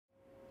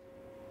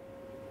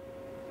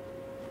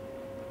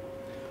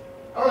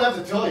I don't have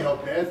to tell you how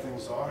bad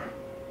things are.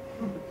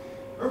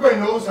 Everybody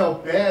knows how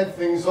bad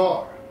things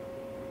are.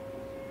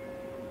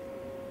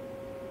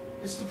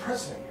 It's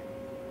depressing.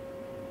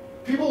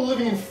 People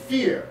living in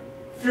fear.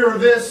 Fear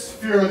of this,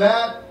 fear of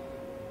that.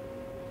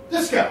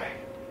 This guy.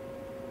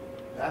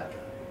 That guy.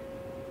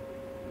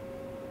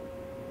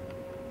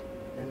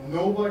 And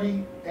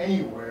nobody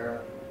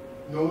anywhere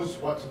knows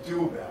what to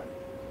do about it.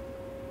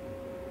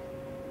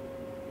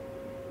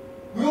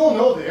 We all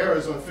know the air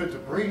is unfit to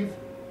breathe.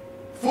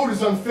 Food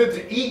is unfit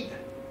to eat.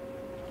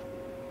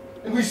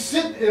 And we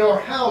sit in our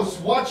house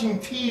watching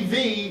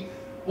TV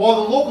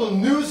while the local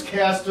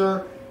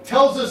newscaster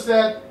tells us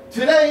that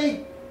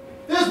today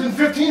there's been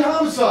 15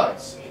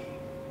 homicides,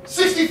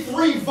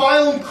 63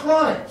 violent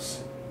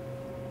crimes.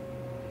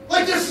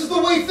 Like this is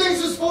the way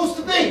things are supposed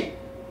to be.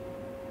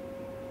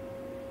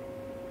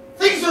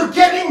 Things are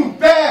getting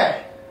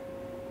bad.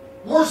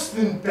 Worse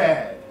than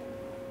bad.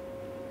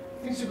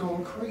 Things are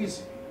going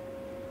crazy.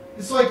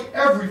 It's like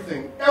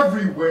everything,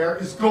 everywhere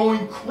is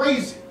going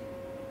crazy.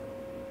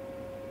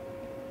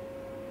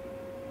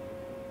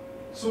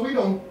 So we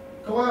don't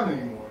go out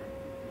anymore.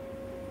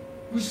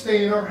 We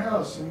stay in our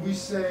house and we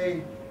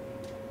say,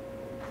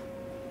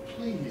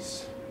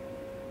 please,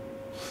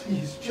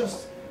 please,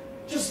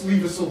 just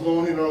leave us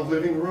alone in our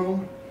living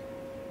room.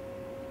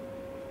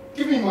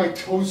 Give me my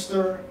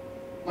toaster,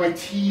 my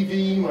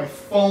TV, my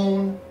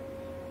phone.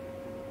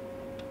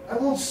 I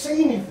won't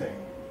say anything.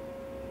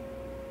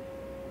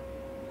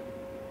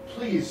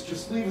 Please,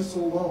 just leave us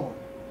alone.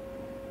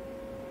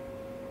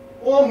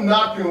 Well, I'm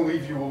not going to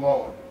leave you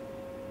alone.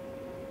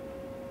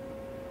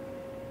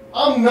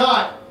 I'm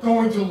not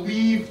going to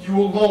leave you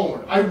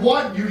alone. I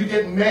want you to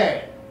get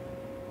mad.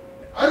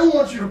 I don't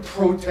want you to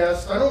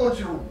protest. I don't want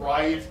you to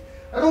riot.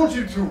 I don't want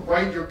you to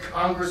write your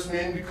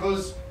congressman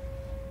because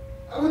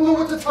I don't know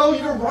what to tell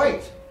you to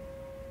write.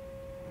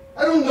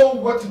 I don't know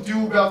what to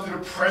do about the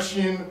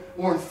depression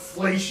or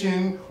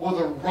inflation or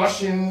the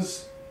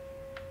Russians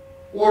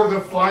or the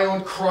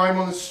violent crime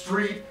on the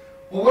street.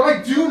 But what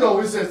I do know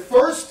is that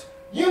first,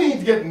 you need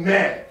to get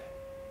mad.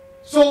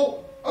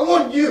 So I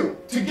want you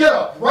to get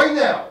up right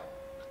now.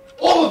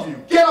 All of you,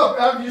 get up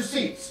out of your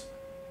seats.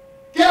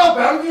 Get up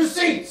out of your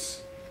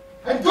seats.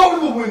 And go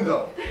to the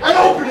window. And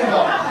open it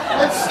up.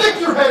 And stick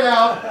your head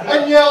out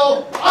and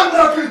yell, I'm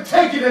not going to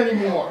take it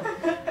anymore.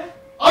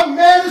 I'm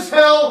mad as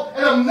hell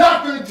and I'm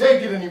not going to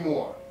take it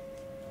anymore.